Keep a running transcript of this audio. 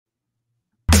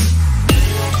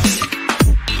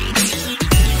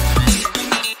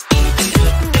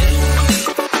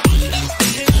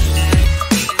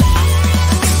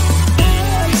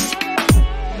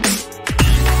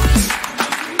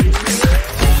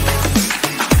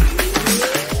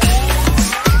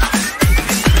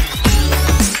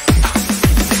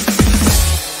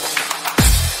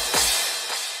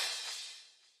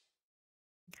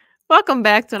Welcome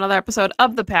back to another episode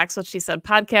of the Pack's What She Said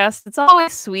podcast. It's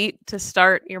always sweet to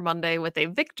start your Monday with a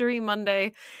victory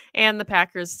Monday, and the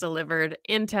Packers delivered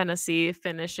in Tennessee,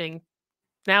 finishing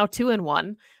now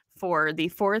 2-1 for the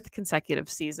fourth consecutive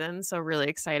season. So really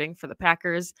exciting for the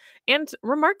Packers, and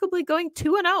remarkably going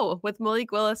 2-0 with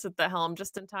Malik Willis at the helm,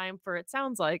 just in time for, it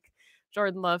sounds like,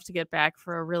 Jordan Love to get back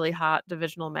for a really hot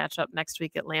divisional matchup next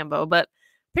week at Lambeau. But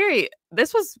Perry,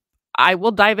 I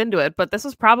will dive into it, but this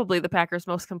was probably the Packers'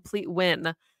 most complete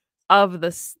win of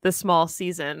this small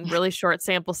season. Really short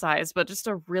sample size, but just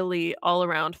a really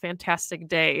all-around fantastic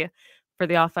day for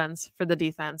the offense, for the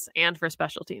defense, and for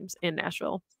special teams in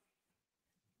Nashville.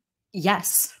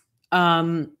 Yes.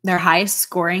 Their highest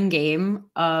scoring game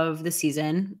of the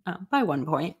season by 1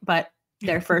 point, but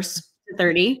their first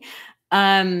 30.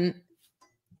 Clean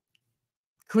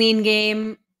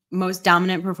game, most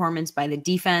dominant performance by the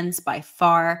defense by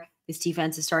far. This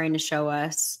defense is starting to show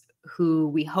us who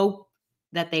we hope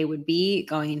that they would be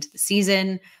going into the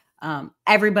season.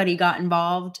 Everybody got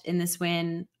involved in this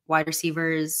win: wide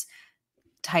receivers,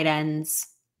 tight ends,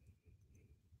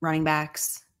 running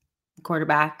backs,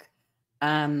 quarterback.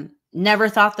 Never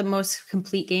thought the most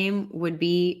complete game would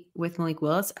be with Malik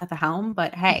Willis at the helm,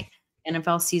 but hey,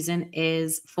 NFL season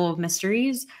is full of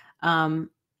mysteries.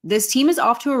 This team is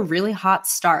off to a really hot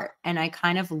start, and I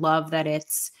kind of love that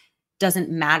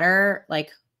doesn't matter like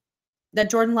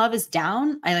that Jordan Love is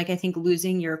down. I think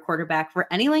losing your quarterback for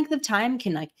any length of time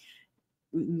can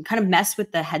kind of mess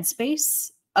with the headspace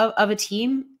of a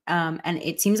team. And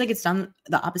it seems like it's done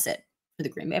the opposite for the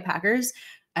Green Bay Packers.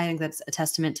 I think that's a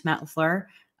testament to Matt LaFleur.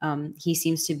 He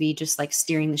seems to be just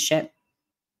steering the ship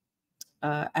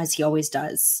as he always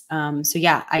does. So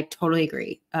yeah, I totally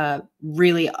agree.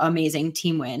 Really amazing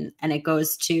team win. And it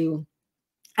goes to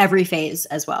every phase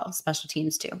as well, special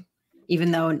teams too.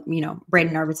 Even though,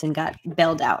 Braden Arvidsson got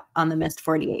bailed out on the missed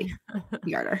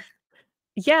 48-yarder.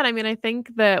 Yeah, and I mean, I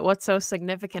think that what's so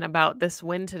significant about this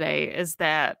win today is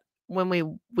that when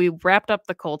we wrapped up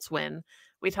the Colts win,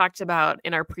 we talked about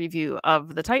in our preview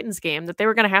of the Titans game that they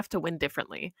were going to have to win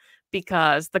differently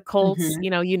because the Colts, you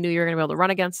knew you were going to be able to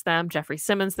run against them. Jeffrey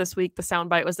Simmons this week, the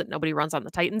soundbite was that nobody runs on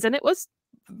the Titans, and it was,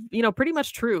 pretty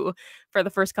much true for the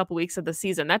first couple weeks of the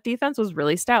season. That defense was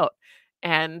really stout.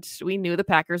 And we knew the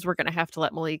Packers were going to have to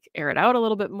let Malik air it out a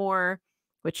little bit more,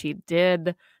 which he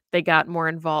did. They got more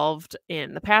involved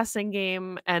in the passing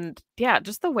game. And yeah,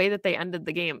 just the way that they ended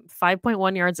the game,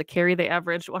 5.1 yards a carry. They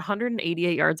averaged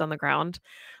 188 yards on the ground,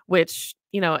 which,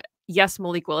 yes,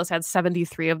 Malik Willis had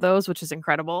 73 of those, which is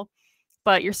incredible.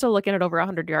 But you're still looking at over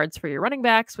 100 yards for your running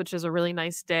backs, which is a really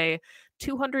nice day.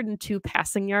 202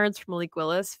 passing yards from Malik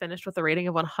Willis, finished with a rating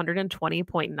of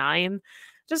 120.9.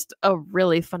 Just a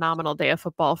really phenomenal day of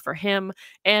football for him.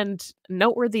 And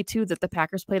noteworthy, too, that the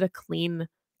Packers played a clean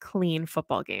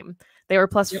football game. They were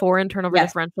 +4 in turnover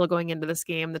differential going into this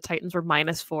game. The Titans were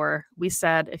 -4. We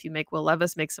said, if you make Will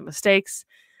Levis make some mistakes,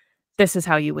 this is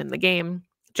how you win the game.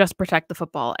 Just protect the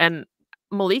football. And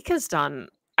Malik has done,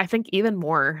 I think, even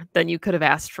more than you could have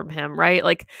asked from him,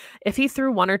 right? If he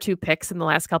threw 1 or 2 picks in the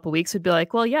last couple of weeks, we'd be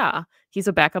like, well, yeah, he's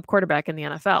a backup quarterback in the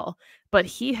NFL. But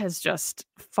he has just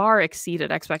far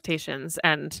exceeded expectations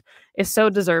and is so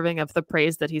deserving of the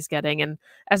praise that he's getting. And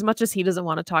as much as he doesn't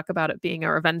want to talk about it being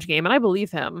a revenge game, and I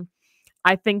believe him,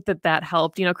 I think that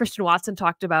helped. Christian Watson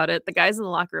talked about it. The guys in the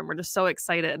locker room were just so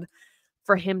excited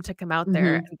for him to come out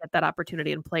there and get that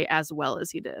opportunity and play as well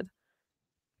as he did.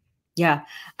 Yeah.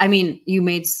 I mean, you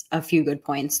made a few good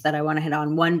points that I want to hit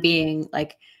on. One being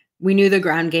we knew the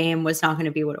ground game was not going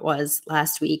to be what it was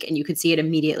last week, and you could see it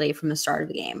immediately from the start of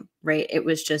the game, right? It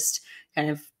was just kind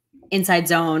of inside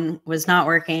zone was not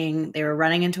working. They were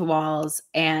running into walls,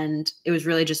 and it was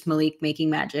really just Malik making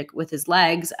magic with his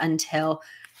legs until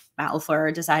Matt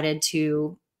LaFleur decided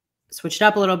to switch it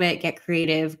up a little bit, get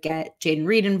creative, get Jaden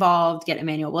Reed involved, get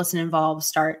Emmanuel Wilson involved,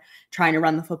 start trying to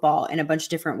run the football in a bunch of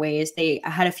different ways. They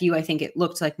had a few, I think it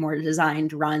looked like more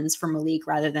designed runs for Malik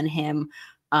rather than him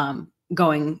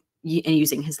going and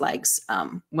using his legs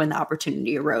when the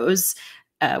opportunity arose,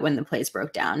 when the plays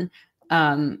broke down.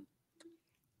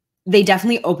 They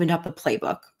definitely opened up the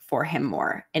playbook for him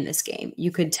more in this game. You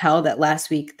could tell that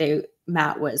last week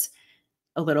Matt was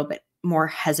a little bit more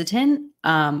hesitant,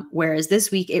 whereas this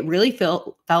week it really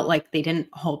felt like they didn't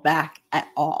hold back at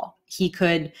all. He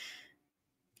could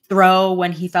throw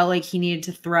when he felt like he needed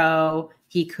to throw.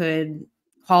 He could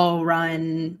call a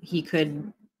run. He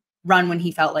could run when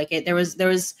he felt like it. There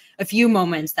was a few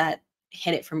moments that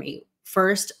hit it for me.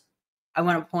 First, I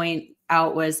want to point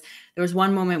out there was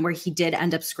one moment where he did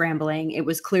end up scrambling. It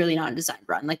was clearly not a designed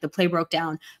run. The play broke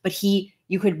down, but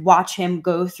you could watch him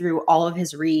go through all of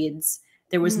his reads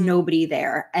There was nobody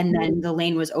there. And then the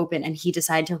lane was open and he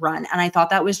decided to run. And I thought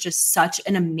that was just such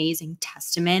an amazing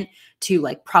testament to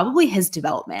like probably his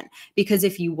development. Because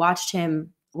if you watched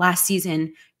him last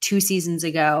season, 2 seasons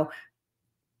ago,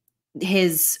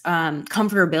 his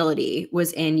comfortability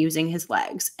was in using his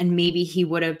legs. And maybe he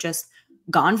would have just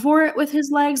gone for it with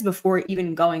his legs before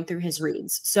even going through his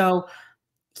reads. So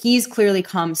he's clearly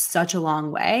come such a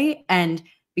long way. And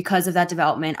because of that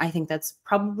development, I think that's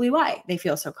probably why they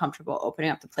feel so comfortable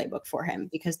opening up the playbook for him,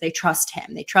 because they trust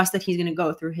him. They trust that he's going to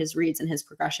go through his reads and his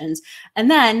progressions.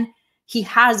 And then he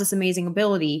has this amazing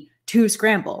ability to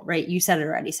scramble, right? You said it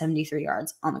already, 73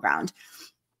 yards on the ground.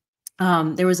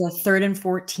 There was a 3rd and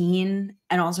 14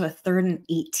 and also a 3rd and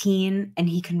 18, and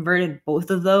he converted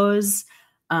both of those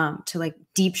to like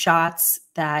deep shots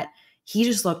that he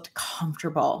just looked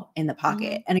comfortable in the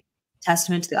pocket. And a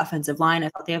testament to the offensive line. I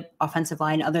thought the offensive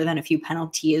line, other than a few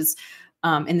penalties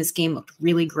in this game, looked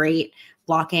really great,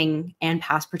 blocking and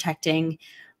pass protecting.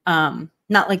 Not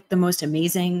like the most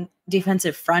amazing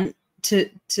defensive front to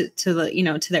the, you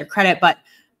know, to their credit, but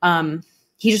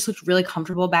he just looked really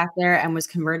comfortable back there and was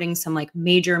converting some like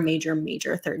major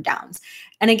 3rd downs.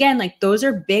 And again, like those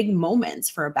are big moments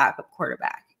for a backup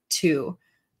quarterback to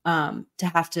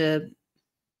have to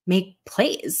make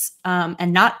plays.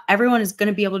 And not everyone is going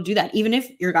to be able to do that, even if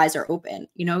your guys are open.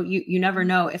 You know, you never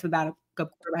know if a backup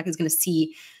quarterback is going to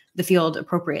see the field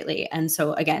appropriately. And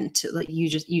so again,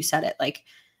 you said it, like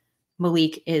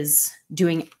Malik is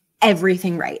doing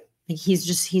everything right. Like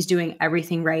he's doing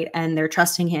everything right, and they're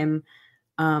trusting him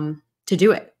to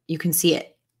do it. You can see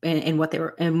it in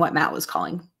what Matt was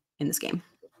calling in this game.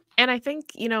 And I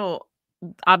think, you know,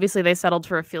 obviously they settled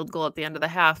for a field goal at the end of the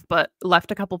half, but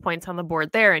left a couple points on the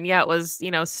board there. And yeah, it was,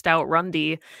 you know, stout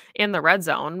Rundy in the red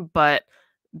zone, but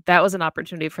that was an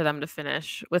opportunity for them to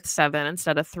finish with 7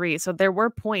 instead of 3. So there were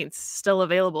points still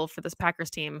available for this Packers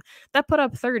team that put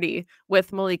up 30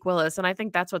 with Malik Willis. And I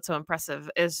think that's what's so impressive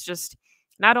is just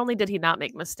not only did he not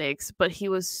make mistakes, but he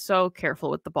was so careful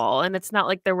with the ball. And it's not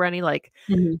like there were any like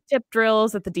tip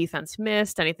drills that the defense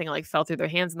missed, anything like fell through their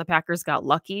hands and the Packers got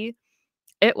lucky.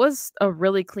 It was a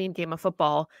really clean game of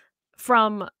football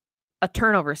from a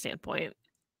turnover standpoint.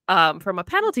 From a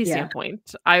penalty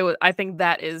standpoint, I think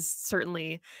that is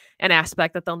certainly an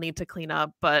aspect that they'll need to clean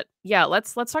up. But yeah,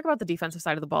 let's talk about the defensive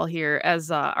side of the ball here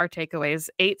as our takeaways.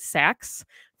 8 sacks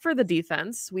for the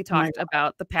defense. We talked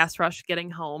about the pass rush getting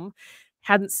home.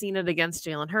 Hadn't seen it against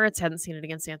Jalen Hurts, hadn't seen it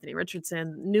against Anthony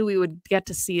Richardson, knew we would get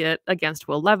to see it against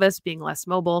Will Levis being less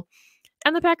mobile.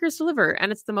 And the Packers deliver,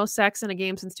 and it's the most sacks in a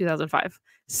game since 2005.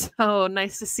 So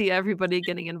nice to see everybody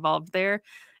getting involved there.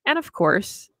 And of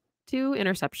course, 2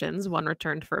 interceptions, 1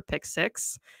 returned for a pick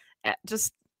 6.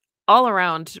 Just all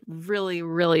around, really,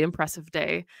 really impressive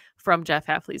day from Jeff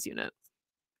Hafley's unit.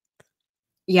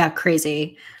 Yeah,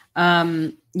 crazy.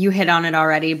 You hit on it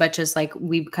already, but just like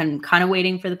we've kind of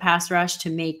waiting for the pass rush to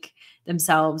make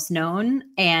themselves known.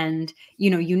 And, you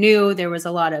know, you knew there was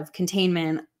a lot of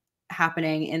containment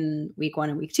happening in week 1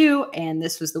 and week 2. And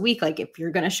this was the week, like, if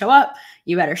you're going to show up,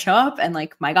 you better show up. And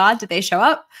like, my God, did they show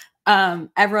up?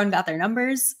 Everyone got their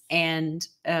numbers, and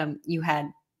you had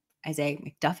Isaiah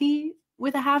McDuffie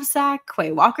with a half sack.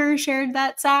 Quay Walker shared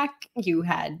that sack. You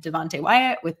had Devontae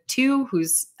Wyatt with 2,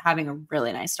 who's having a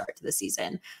really nice start to the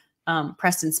season.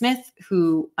 Preston Smith,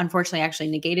 who unfortunately actually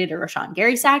negated a Rashawn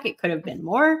Gary sack. It could have been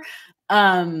more.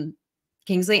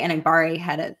 Kingsley Enagbare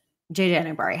had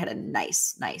a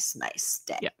nice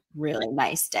day. Yeah. Really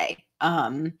nice day.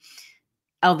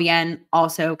 LVN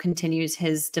also continues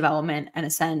his development and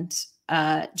ascent.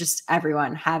 Just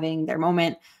everyone having their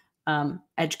moment.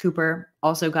 Edge Cooper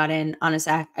also got in on a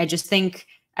sack. I just think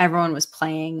everyone was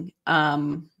playing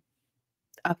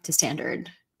up to standard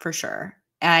for sure.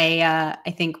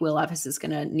 I think Will Levis is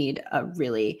going to need a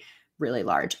really, really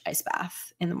large ice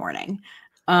bath in the morning.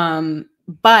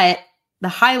 But the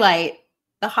highlight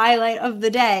of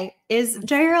the day is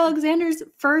Jair Alexander's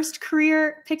first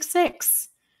career pick 6.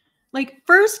 Like,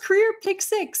 first career pick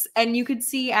 6. And you could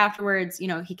see afterwards, you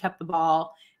know, he kept the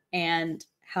ball and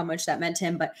how much that meant to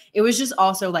him. But it was just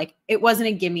also like, it wasn't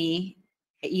a gimme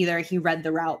either. He read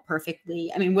the route perfectly.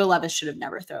 I mean, Will Levis should have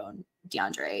never thrown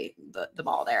DeAndre the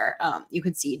ball there. You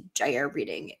could see Jair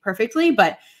reading it perfectly,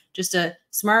 but just a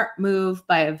smart move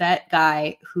by a vet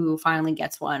guy who finally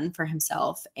gets one for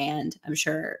himself. And I'm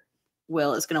sure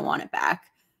Will is going to want it back.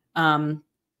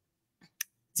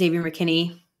 Xavier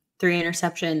McKinney, 3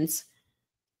 interceptions,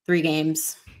 3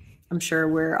 games. I'm sure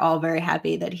we're all very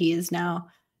happy that he is now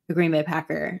a Green Bay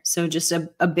Packer. So just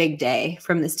a big day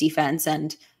from this defense,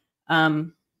 and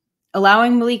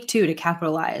allowing Malik too to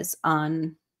capitalize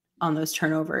on those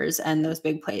turnovers and those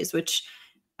big plays, which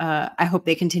I hope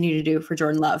they continue to do for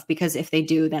Jordan Love, because if they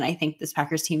do, then I think this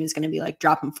Packers team is going to be like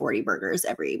dropping 40 burgers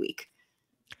every week.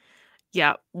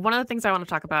 Yeah. One of the things I want to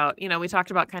talk about, we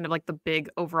talked about kind of like the big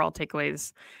overall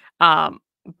takeaways. Um,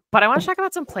 but I want to talk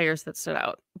about some players that stood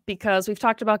out, because we've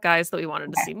talked about guys that we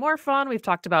wanted to see more fun. We've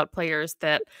talked about players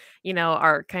that,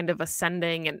 are kind of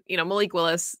ascending, and, Malik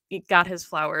Willis, he got his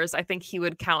flowers. I think he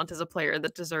would count as a player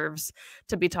that deserves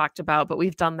to be talked about, but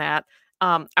we've done that.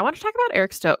 I want to talk about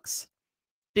Eric Stokes,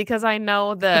 because I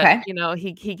know that,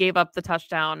 Okay. he gave up the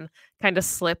touchdown, kind of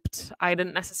slipped. I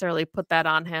didn't necessarily put that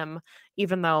on him,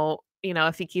 even though,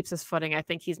 if he keeps his footing, I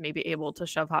think he's maybe able to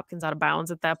shove Hopkins out of bounds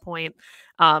at that point,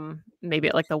 maybe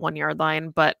at like the 1 yard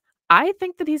line. But I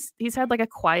think that he's had like a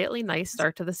quietly nice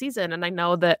start to the season. And I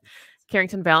know that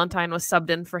Carrington Valentine was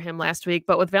subbed in for him last week,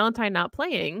 but with Valentine not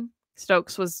playing,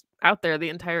 Stokes was out there the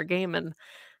entire game. And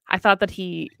I thought that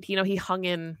he hung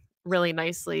in really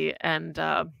nicely,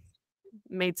 and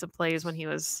made some plays when he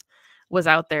was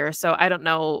out there. So I don't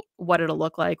know what it'll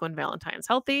look like when Valentine's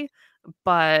healthy,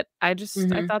 but I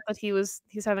thought that he's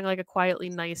having like a quietly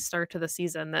nice start to the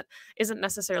season that isn't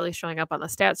necessarily showing up on the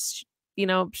stats.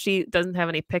 She doesn't have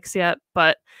any picks yet,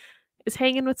 but is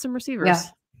hanging with some receivers.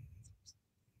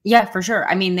 Yeah, for sure.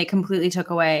 I mean, they completely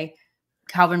took away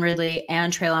Calvin Ridley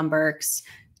and Treylon Burks,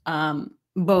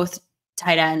 both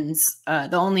tight ends.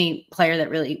 The only player that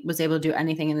really was able to do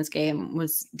anything in this game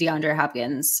was DeAndre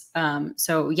Hopkins.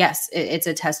 So yes, it's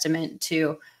a testament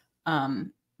to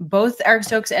both Eric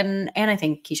Stokes and I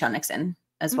think Keyshawn Nixon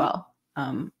as well,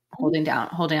 holding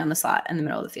down the slot in the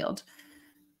middle of the field.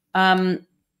 I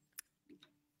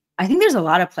think there's a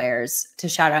lot of players to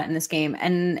shout out in this game,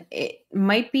 and it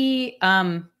might be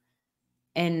an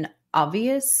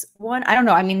obvious one. I don't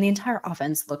know. I mean, the entire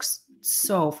offense looks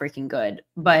so freaking good,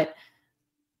 but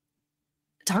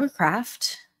Tucker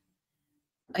Kraft,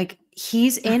 like,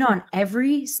 he's in on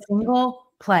every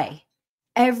single play.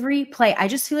 Every play. I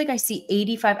just feel like I see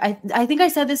 85. I think I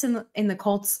said this in the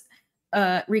Colts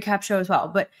recap show as well,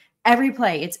 but every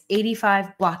play it's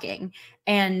 85 blocking.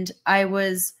 And there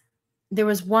was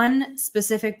one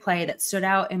specific play that stood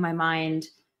out in my mind,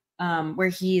 where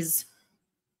he's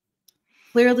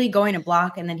clearly going to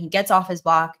block, and then he gets off his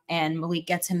block and Malik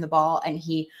gets him the ball, and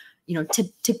he,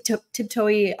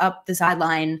 tiptoe up the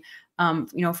sideline,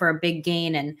 for a big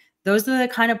gain. And those are the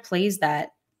kind of plays that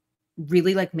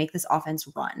really like make this offense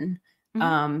run.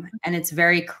 And it's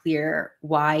very clear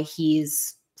why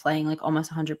he's playing like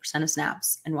almost 100% of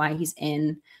snaps, and why he's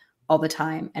in all the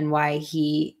time, and why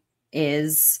he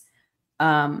is,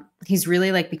 he's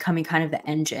really like becoming kind of the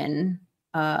engine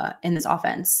in this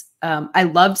offense. I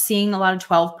loved seeing a lot of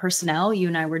 12 personnel. You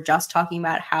and I were just talking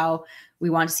about how we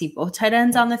want to see both tight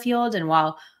ends on the field. And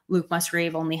while Luke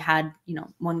Musgrave only had,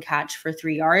 one catch for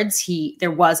 3 yards, there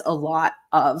was a lot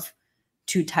of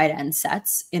 2 tight end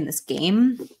sets in this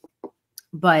game.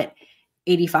 But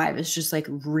 85 is just like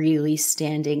really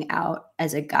standing out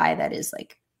as a guy that is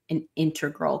like an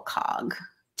integral cog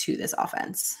to this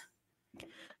offense.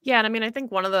 Yeah, and I mean, I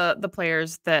think one of the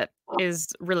players that is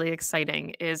really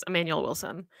exciting is Emmanuel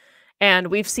Wilson. And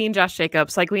we've seen Josh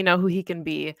Jacobs, like, we know who he can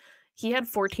be. He had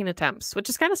 14 attempts, which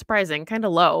is kind of surprising, kind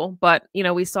of low, but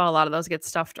we saw a lot of those get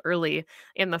stuffed early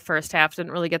in the first half,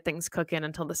 didn't really get things cooking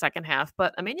until the second half.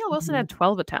 But Emmanuel Wilson had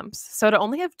 12 attempts. So to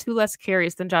only have 2 less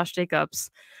carries than Josh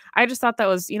Jacobs, I just thought that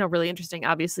was, really interesting.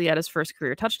 Obviously, at his first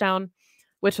career touchdown,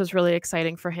 which was really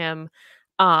exciting for him.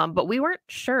 But we weren't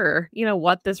sure,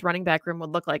 what this running back room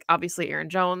would look like. Obviously, Aaron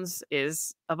Jones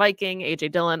is a Viking,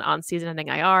 AJ Dillon on season-ending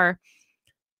IR.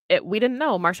 We didn't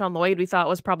know. Marshawn Lloyd, we thought,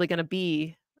 was probably going to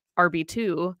be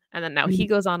RB2, and then now he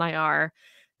goes on IR.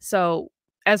 So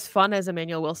as fun as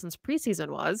Emmanuel Wilson's preseason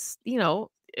was,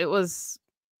 it was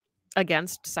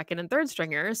against second and third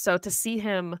stringers. So to see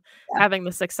him having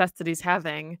the success that he's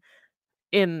having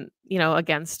in,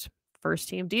 against first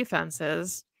team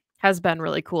defenses has been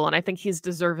really cool. And I think he's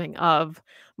deserving of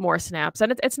more snaps.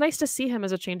 And it's nice to see him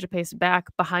as a change of pace back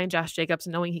behind Josh Jacobs,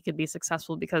 knowing he could be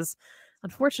successful, because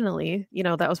unfortunately,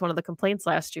 that was one of the complaints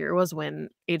last year, was when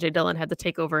AJ Dillon had to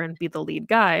take over and be the lead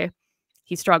guy,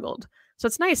 he struggled. So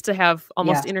it's nice to have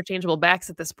almost interchangeable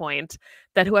backs at this point,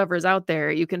 that whoever's out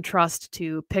there, you can trust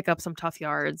to pick up some tough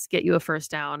yards, get you a first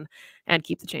down, and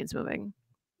keep the chains moving.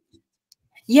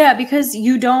 Yeah, because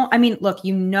look,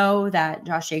 that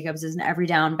Josh Jacobs is an every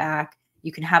down back.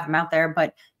 You can have him out there,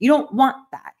 but you don't want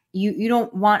that. You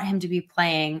don't want him to be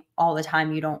playing all the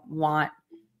time. You don't want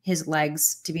his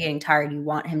legs to be getting tired. You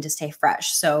want him to stay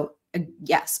fresh. So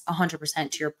yes,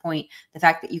 100% to your point, the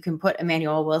fact that you can put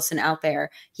Emmanuel Wilson out there,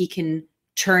 he can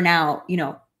churn out,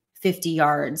 50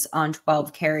 yards on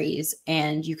 12 carries,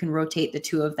 and you can rotate the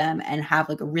two of them and have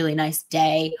like a really nice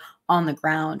day on the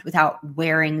ground without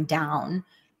wearing down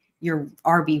your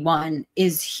RB1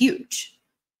 is huge.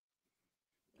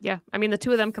 Yeah. I mean, the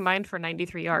two of them combined for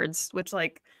 93 yards, which,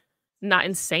 like, not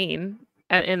insane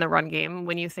in the run game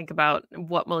when you think about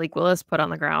what Malik Willis put on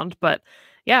the ground. But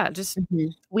yeah, just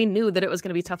we knew that it was going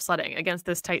to be tough sledding against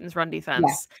this Titans run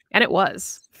defense. Yeah. And it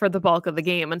was for the bulk of the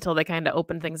game until they kind of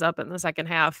opened things up in the second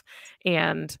half.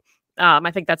 And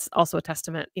I think that's also a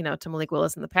testament, you know, to Malik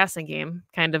Willis in the passing game,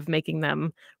 kind of making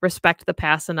them respect the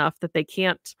pass enough that they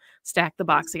can't stack the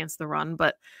box against the run.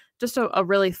 But just a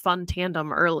really fun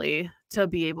tandem early to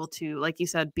be able to, like you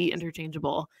said, be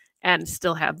interchangeable and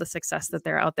still have the success that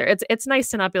they're out there. It's nice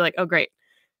to not be like, oh, great,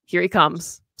 here he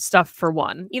comes, stuff for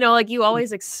one. You know, like you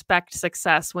always expect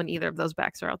success when either of those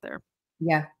backs are out there.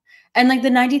 Yeah. And like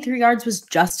the 93 yards was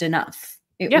just enough.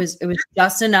 It was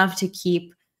just enough to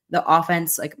keep the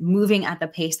offense like moving at the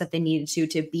pace that they needed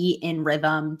to be in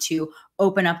rhythm, to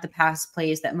open up the pass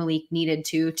plays that Malik needed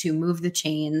to move the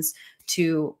chains,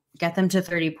 to get them to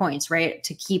 30 points, right?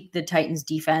 To keep the Titans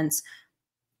defense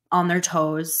on their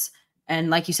toes. And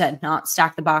like you said, not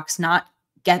stack the box, not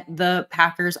get the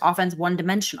Packers offense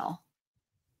one-dimensional.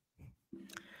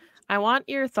 I want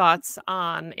your thoughts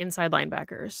on inside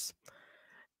linebackers.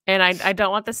 And I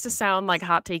don't want this to sound like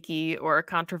hot takey or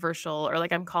controversial or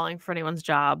like I'm calling for anyone's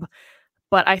job,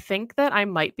 but I think that I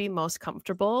might be most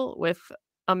comfortable with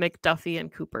a McDuffie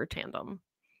and Cooper tandem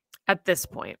at this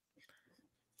point,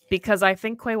 because I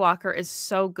think Quay Walker is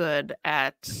so good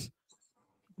at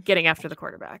getting after the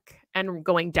quarterback and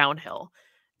going downhill.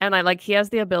 And he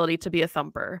has the ability to be a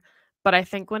thumper, but I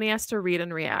think when he has to read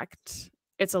and react,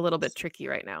 it's a little bit tricky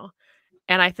right now.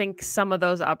 And I think some of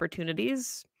those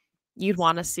opportunities you'd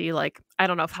want to see, like, I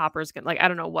don't know if Hopper's going to, I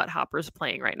don't know what Hopper's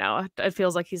playing right now. It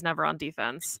feels like he's never on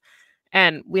defense.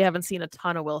 And we haven't seen a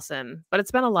ton of Wilson, but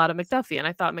it's been a lot of McDuffie. And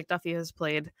I thought McDuffie has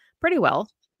played pretty well,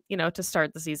 you know, to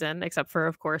start the season, except for,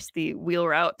 of course, the wheel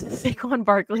route to Saquon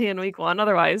Barkley in week 1.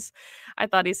 Otherwise, I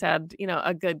thought he's had, you know,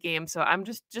 a good game. So I'm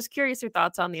just curious your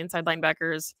thoughts on the inside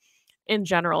linebackers in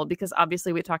general, because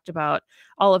obviously we talked about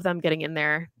all of them getting in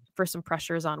there for some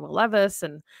pressures on Will Levis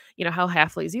and, you know, how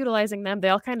Hafley's utilizing them. They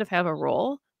all kind of have a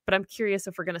role, but I'm curious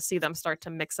if we're going to see them start to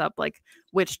mix up like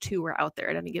which two are out there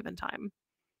at any given time.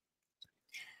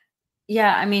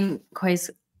 Yeah, I mean, Quay's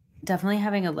definitely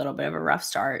having a little bit of a rough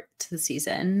start to the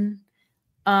season.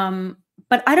 But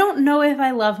I don't know if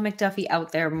I love McDuffie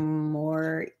out there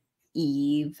more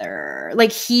either.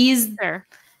 Like, he's the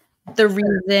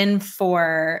reason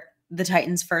for the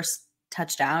Titans' first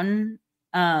touchdown.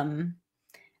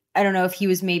 I don't know if he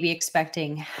was maybe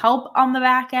expecting help on the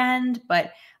back end,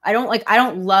 but I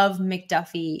don't love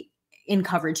McDuffie in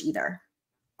coverage either,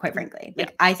 quite frankly.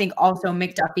 Like, I think also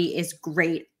McDuffie is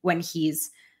great when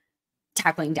he's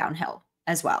tackling downhill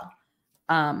as well.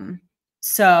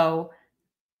 So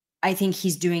I think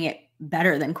he's doing it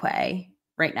better than Quay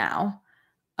right now,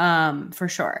 for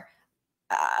sure.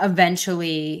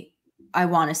 Eventually, I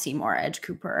want to see more Edge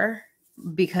Cooper,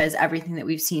 because everything that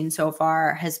we've seen so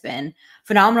far has been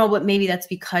phenomenal, but maybe that's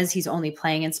because he's only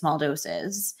playing in small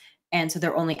doses. And so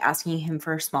they're only asking him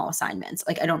for small assignments.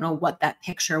 Like, I don't know what that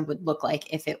picture would look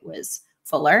like if it was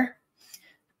fuller.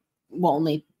 We'll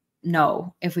only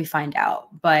know if we find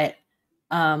out. But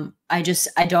I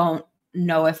don't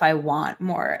know if I want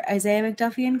more Isaiah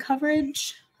McDuffie in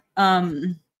coverage.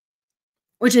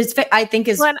 Which is, I think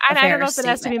is, well, and I don't know if it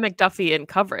has to be McDuffie in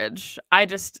coverage. I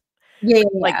just,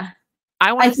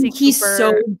 I want to see Cooper. He's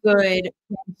so good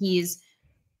when he's,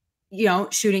 you know,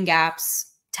 shooting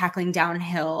gaps, tackling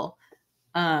downhill,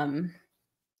 you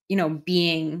know,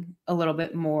 being a little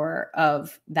bit more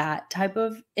of that type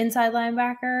of inside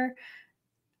linebacker.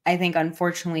 I think,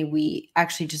 unfortunately, we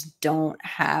actually just don't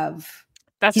have.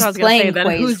 That's what I was going to say.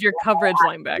 Then who's your coverage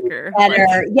linebacker?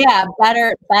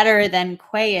 Better than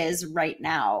Quay is right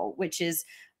now, which is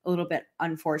a little bit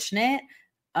unfortunate.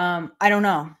 I don't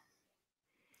know.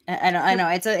 I know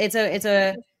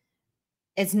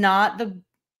it's not the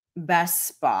best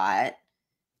spot.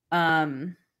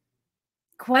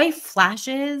 Quay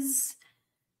flashes,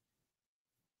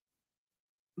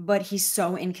 but he's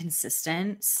so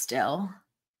inconsistent still.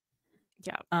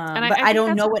 Yeah. But I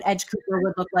don't know what Edge Cooper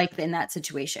would look like in that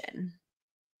situation.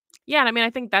 Yeah, and I mean,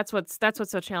 I think that's what's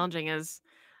so challenging, is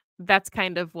that's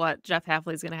kind of what Jeff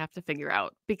Hafley's going to have to figure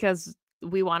out, because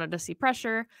we wanted to see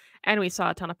pressure and we saw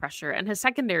a ton of pressure. And his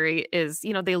secondary is,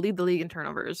 you know, they lead the league in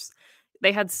turnovers.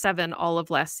 They had 7 all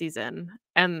of last season.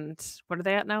 And what are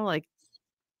they at now? Like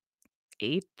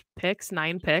 8 picks,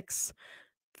 9 picks.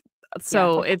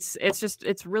 So it's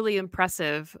really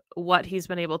impressive what he's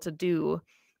been able to do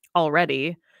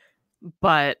already.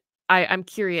 But I'm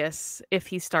curious if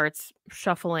he starts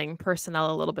shuffling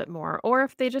personnel a little bit more, or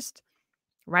if they just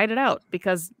ride it out,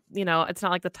 because it's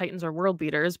not like the Titans are world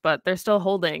beaters, but they're still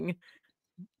holding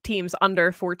teams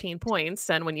under 14 points,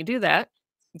 and when you do that,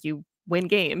 you win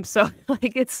games. So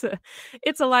like it's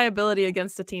a liability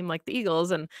against a team like the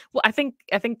Eagles. And well, I think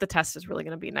the test is really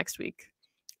going to be next week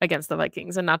against the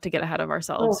Vikings, and not to get ahead of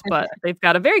ourselves, but they've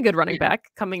got a very good running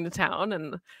back coming to town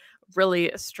and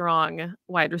really strong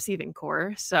wide receiving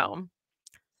core. So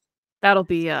that'll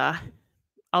be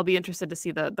I'll be interested to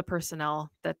see the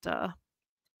personnel that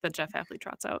Jeff Hafley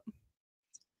trots out.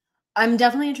 I'm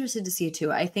definitely interested to see it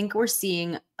too. I think we're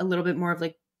seeing a little bit more of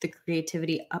like the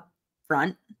creativity up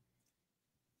front.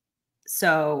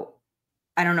 So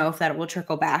I don't know if that will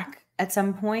trickle back at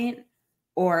some point,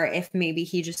 or if maybe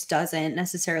he just doesn't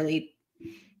necessarily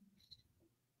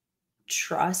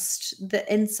trust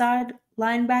the inside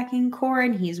linebacking core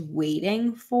and he's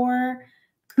waiting for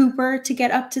Cooper to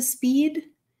get up to speed.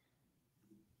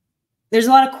 There's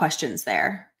a lot of questions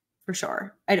there for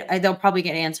sure. They'll probably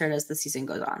get answered as the season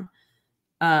goes on.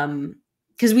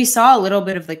 Because we saw a little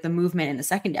bit of like the movement in the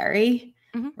secondary,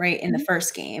 right, in the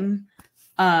first game.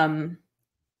 I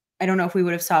don't know if we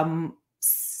would have saw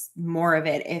more of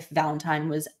it if Valentine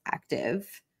was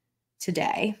active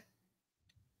today.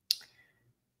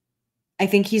 I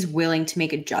think he's willing to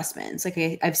make adjustments.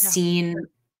 Like I've seen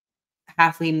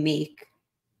Hafley make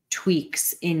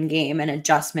tweaks in game and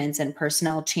adjustments and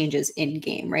personnel changes in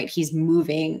game, right? He's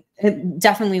moving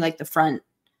definitely like the front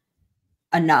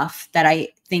enough that I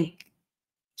think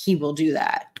he will do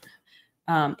that.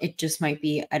 It just might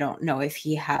be, I don't know if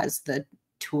he has the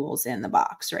tools in the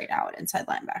box right now at inside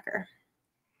linebacker.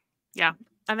 Yeah,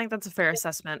 I think that's a fair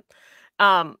assessment.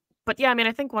 But yeah, I mean,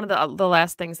 I think one of the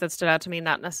last things that stood out to me,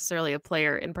 not necessarily a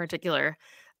player in particular,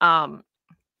 but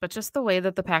just the way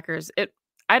that the Packers,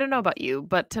 I don't know about you,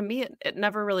 but to me, it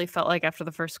never really felt like after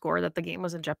the first score that the game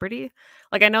was in jeopardy.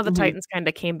 Like I know the Titans kind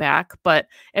of came back, but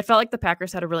it felt like the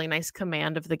Packers had a really nice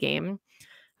command of the game.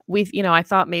 I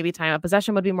thought maybe time of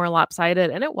possession would be more lopsided,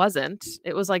 and it wasn't.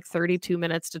 It was like 32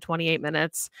 minutes to 28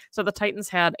 minutes. So the Titans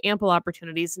had ample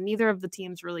opportunities. Neither of the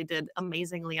teams really did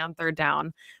amazingly on third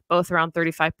down, both around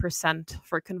 35%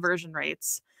 for conversion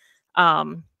rates.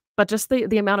 But just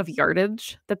the amount of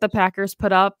yardage that the Packers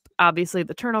put up, obviously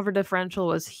the turnover differential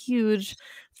was huge.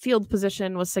 Field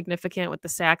position was significant with the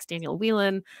sacks. Daniel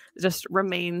Whelan just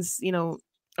remains,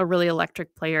 a really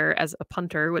electric player as a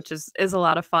punter, which is a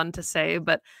lot of fun to say,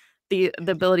 but the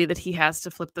ability that he has to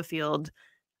flip the field.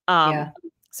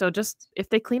 So just if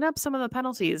they clean up some of the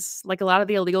penalties, like a lot of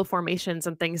the illegal formations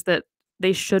and things that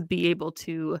they should be able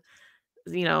to,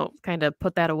 kind of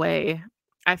put that away.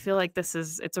 I feel like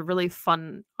it's a really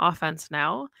fun offense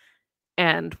now.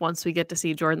 And once we get to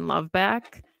see Jordan Love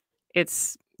back,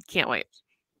 can't wait.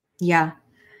 Yeah.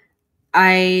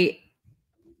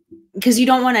 Because you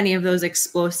don't want any of those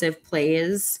explosive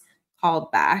plays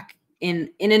called back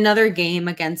in another game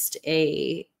against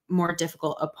a more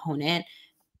difficult opponent.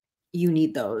 You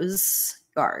need those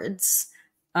guards.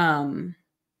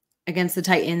 Against the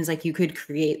Titans, like you could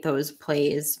create those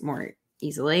plays more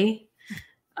easily.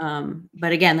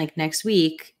 But again, like next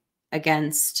week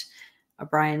against a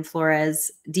Brian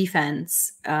Flores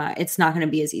defense, it's not going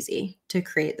to be as easy to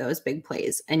create those big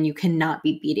plays, and you cannot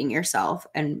be beating yourself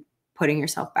and putting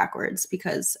yourself backwards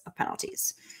because of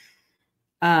penalties.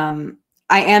 I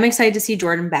am excited to see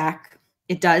Jordan back.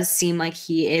 It does seem like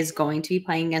he is going to be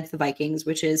playing against the Vikings,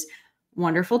 which is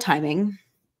wonderful timing.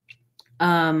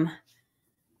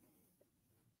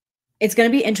 It's going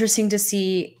to be interesting to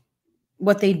see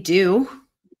what they do.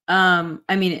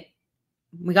 I mean,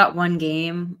 we got one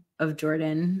game of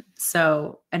Jordan,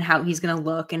 and how he's going to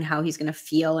look and how he's going to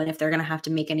feel, and if they're going to have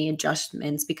to make any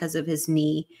adjustments because of his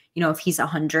knee, if he's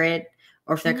 100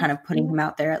 or if they're kind of putting him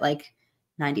out there at like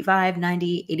 95,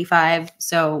 90, 85.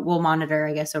 So we'll monitor,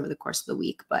 I guess, over the course of the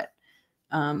week, but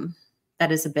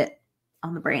that is a bit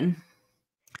on the brain.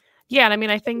 Yeah, and I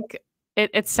mean, I think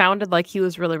it sounded like he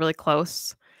was really, really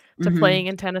close to playing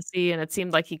in Tennessee, and it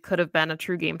seemed like he could have been a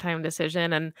true game time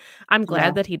decision, and I'm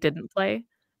glad that he didn't play.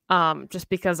 Just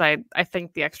because I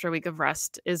think the extra week of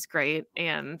rest is great,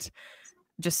 and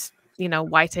just,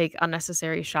 why take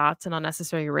unnecessary shots and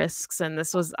unnecessary risks? And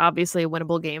this was obviously a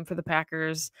winnable game for the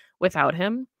Packers without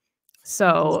him.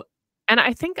 So, and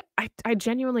I think, I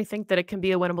genuinely think that it can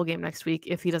be a winnable game next week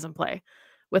if he doesn't play,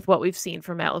 with what we've seen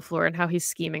from Matt LaFleur and how he's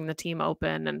scheming the team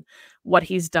open and what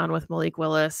he's done with Malik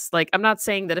Willis. Like, I'm not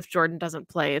saying that if Jordan doesn't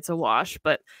play, it's a wash,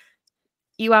 but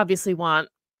you obviously want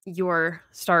your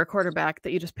star quarterback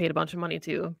that you just paid a bunch of money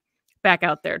to back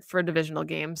out there for a divisional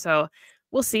game. So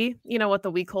we'll see, what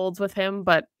the week holds with him,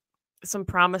 but some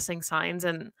promising signs.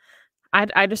 And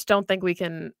I just don't think we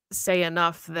can say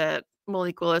enough that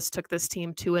Malik Willis took this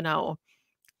team 2-0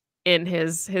 in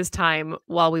his time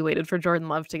while we waited for Jordan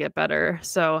Love to get better.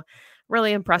 So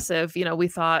really impressive. We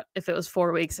thought if it was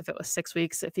 4 weeks, if it was 6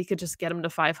 weeks, if he could just get him to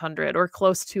 500 or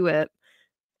close to it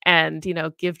and,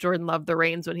 give Jordan Love the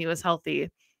reins when he was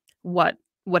healthy, what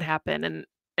would happen? And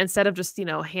instead of just,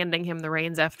 handing him the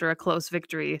reins after a close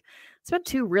victory, it's been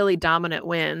 2 really dominant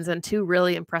wins and 2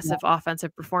 really impressive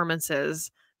offensive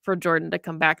performances for Jordan to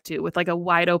come back to with like a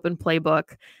wide open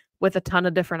playbook with a ton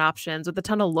of different options, with a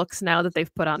ton of looks now that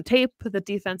they've put on tape that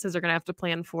defenses are going to have to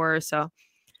plan for. So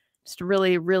just a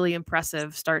really, really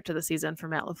impressive start to the season for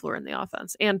Matt LaFleur in the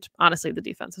offense and honestly the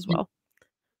defense as well.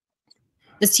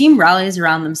 This team rallies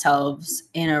around themselves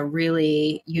in a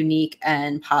really unique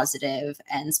and positive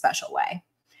and special way.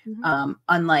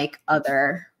 Unlike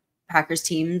other Packers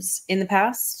teams in the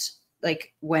past,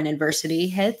 like when adversity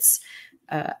hits,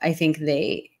 I think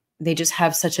they just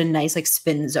have such a nice like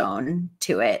spin zone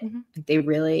to it. Like they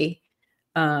really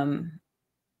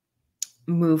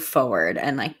move forward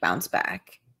and like bounce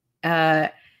back.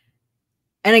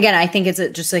 And again, I think it's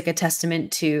just like a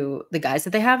testament to the guys that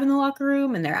they have in the locker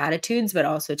room and their attitudes, but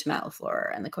also to Matt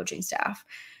LaFleur and the coaching staff.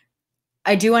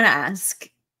 I do want to ask,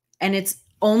 and it's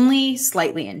only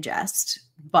slightly in jest,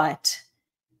 but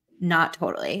not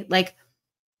totally. Like,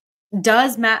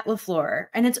 does Matt LaFleur,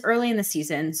 and it's early in the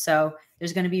season, so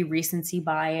there's going to be recency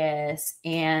bias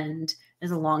and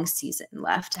there's a long season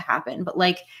left to happen, but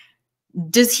like,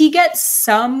 does he get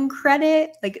some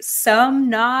credit, like some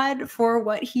nod for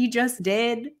what he just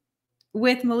did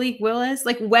with Malik Willis?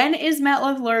 Like, when is Matt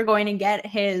LaFleur going to get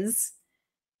his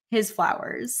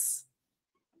flowers?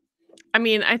 I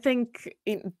mean, I think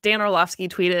Dan Orlovsky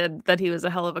tweeted that he was a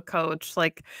hell of a coach.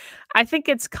 Like, I think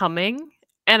it's coming.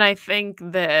 And I think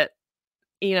that,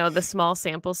 the small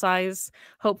sample size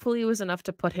hopefully was enough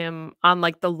to put him on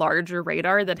like the larger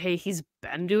radar that, hey, he's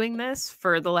been doing this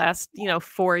for the last,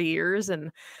 4 years.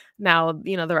 And now,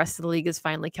 the rest of the league is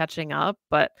finally catching up.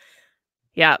 But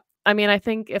yeah, I mean, I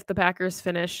think if the Packers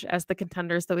finish as the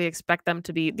contenders that we expect them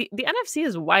to be, the NFC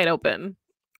is wide open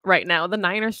right now. The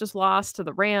Niners just lost to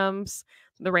the Rams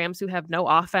who have no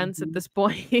offense at this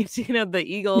point. The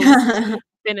Eagles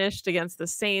finished against the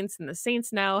Saints, and the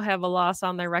Saints now have a loss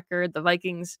on their record. The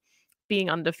Vikings being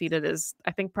undefeated is,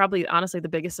 I think, probably honestly the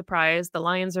biggest surprise. The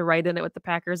Lions are right in it with the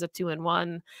Packers at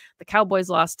 2-1. The Cowboys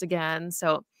lost again.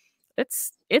 So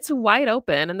it's wide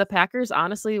open. And the Packers,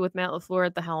 honestly, with Matt LaFleur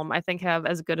at the helm, I think have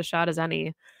as good a shot as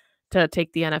any to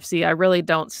take the NFC. I really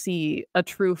don't see a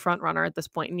true front runner at this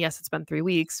point. And yes, it's been 3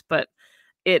 weeks, but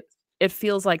it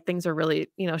feels like things are really,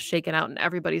 shaken out and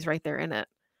everybody's right there in it.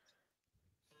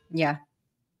 Yeah.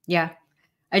 Yeah.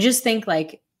 I just think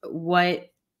like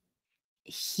what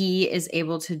he is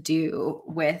able to do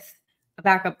with a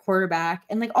backup quarterback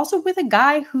and like also with a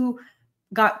guy who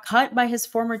got cut by his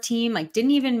former team, like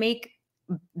didn't even make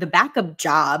the backup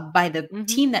job by the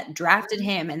team that drafted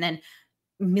him. And then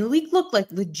Malik looked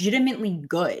like legitimately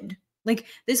good. Like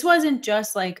this wasn't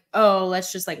just like, oh,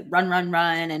 let's just like run.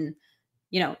 And,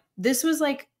 this was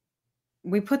like,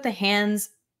 we put the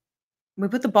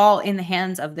ball in the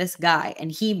hands of this guy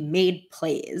and he made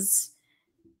plays.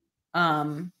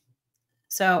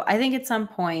 So I think at some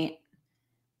point,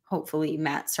 hopefully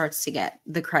Matt starts to get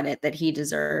the credit that he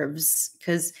deserves,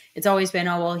 because it's always been,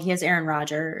 oh, well, he has Aaron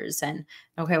Rodgers, and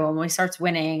okay, well, when he starts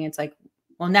winning, it's like,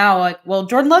 well, now like, well,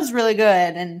 Jordan Love's really good.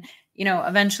 And,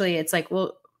 eventually it's like,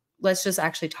 well, let's just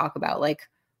actually talk about like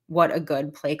what a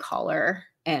good play caller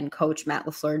and coach Matt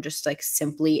LaFleur just like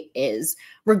simply is,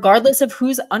 regardless of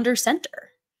who's under center.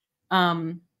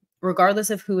 Regardless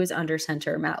of who is under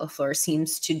center, Matt LaFleur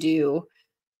seems to do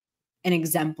an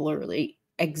exemplary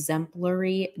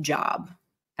job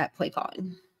at play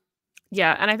calling.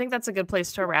 Yeah, and I think that's a good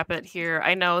place to wrap it here.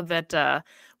 I know that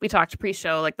we talked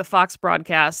pre-show, like the Fox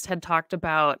broadcast had talked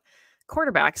about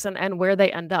quarterbacks and where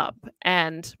they end up.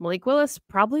 And Malik Willis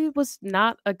probably was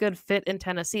not a good fit in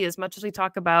Tennessee, as much as we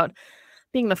talk about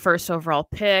being the first overall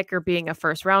pick or being a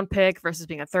first round pick versus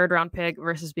being a third round pick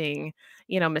versus being,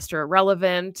 Mr.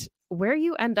 Irrelevant. Where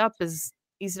you end up is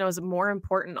more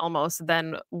important almost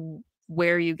than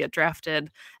where you get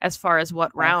drafted as far as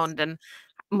what round. And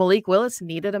Malik Willis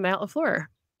needed a Matt LaFleur.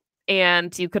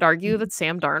 And you could argue that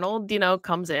Sam Darnold,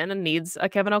 comes in and needs a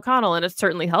Kevin O'Connell. And it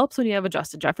certainly helps when you have a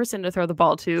Justin Jefferson to throw the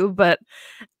ball to. But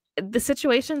the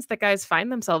situations that guys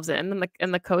find themselves in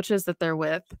and the coaches that they're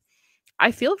with,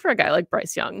 I feel for a guy like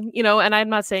Bryce Young, you know, and I'm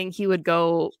not saying he would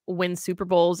go win Super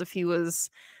Bowls if he was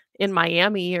in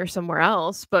Miami or somewhere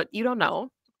else, but you don't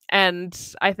know.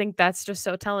 And I think that's just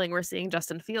so telling. We're seeing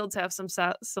Justin Fields have some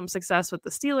success with the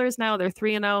Steelers now. They're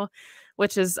 3-0,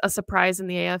 which is a surprise in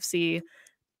the AFC.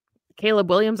 Caleb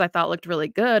Williams, I thought, looked really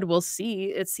good. We'll see.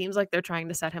 It seems like they're trying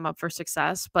to set him up for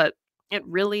success, but it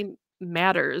really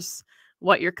matters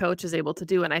what your coach is able to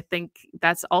do. And I think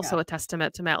that's also a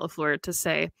testament to Matt LaFleur to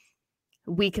say,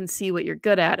 we can see what you're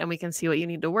good at and we can see what you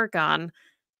need to work on,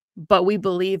 but we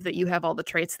believe that you have all the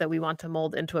traits that we want to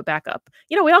mold into a backup.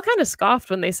 You know, we all kind of scoffed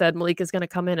when they said Malik is going to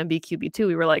come in and be QB2.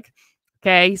 We were like,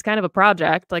 okay, he's kind of a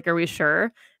project. Like, are we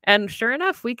sure? And sure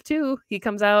enough, week 2, he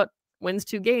comes out, wins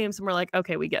 2 games, and we're like,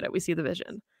 okay, we get it. We see the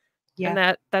vision. Yeah.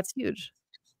 And that's huge.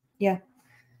 Yeah.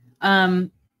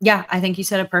 Yeah, I think you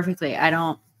said it perfectly. I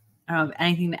don't have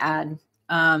anything to add.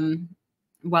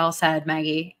 Well said,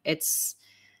 Maggie. It's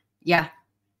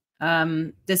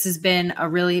this has been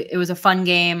it was a fun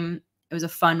game. It was a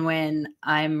fun win.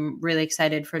 I'm really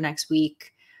excited for next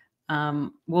week.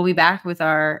 We'll be back with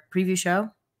our preview show.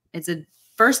 It's a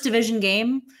first division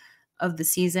game of the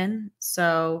season.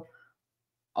 So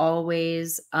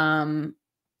always a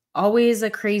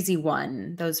crazy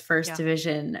one. Those first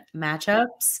division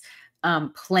matchups.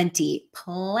 Plenty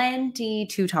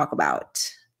to talk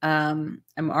about. It's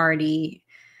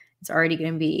already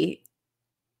going to be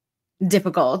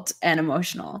difficult and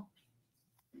emotional.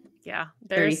 Yeah.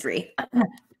 There's 33.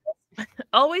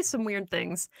 always some weird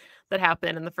things that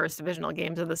happen in the first divisional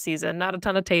games of the season. Not a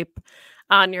ton of tape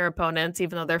on your opponents,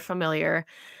 even though they're familiar.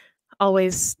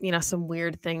 Always, you know, some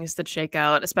weird things that shake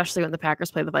out, especially when the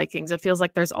Packers play the Vikings. It feels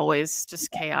like there's always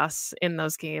just chaos in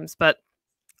those games. But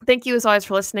thank you as always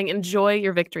for listening. Enjoy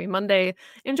your Victory Monday.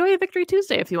 Enjoy your Victory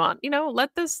Tuesday if you want. You know,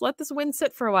 let this win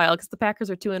sit for a while because the Packers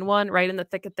are 2-1, right in the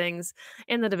thick of things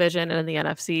in the division and in the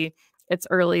NFC. It's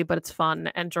early, but it's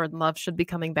fun, and Jordan Love should be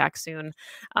coming back soon.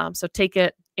 So take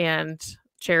it and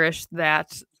cherish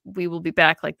that. We will be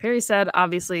back, like Perry said,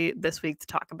 obviously this week to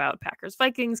talk about Packers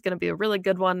Vikings. Going to be a really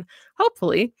good one,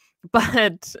 hopefully.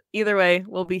 But either way,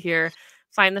 we'll be here.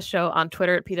 Find the show on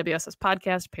Twitter at PWSS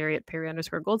Podcast, Perry at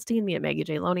Perry_Goldstein, me at Maggie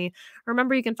J. Loney.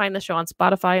 Remember, you can find the show on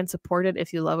Spotify and support it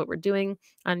if you love what we're doing.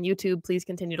 On YouTube, please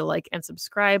continue to like and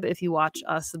subscribe if you watch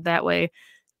us that way.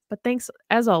 But thanks,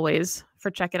 as always,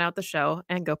 for checking out the show,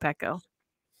 and go Pack Go.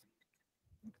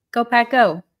 Go Pack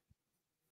Go.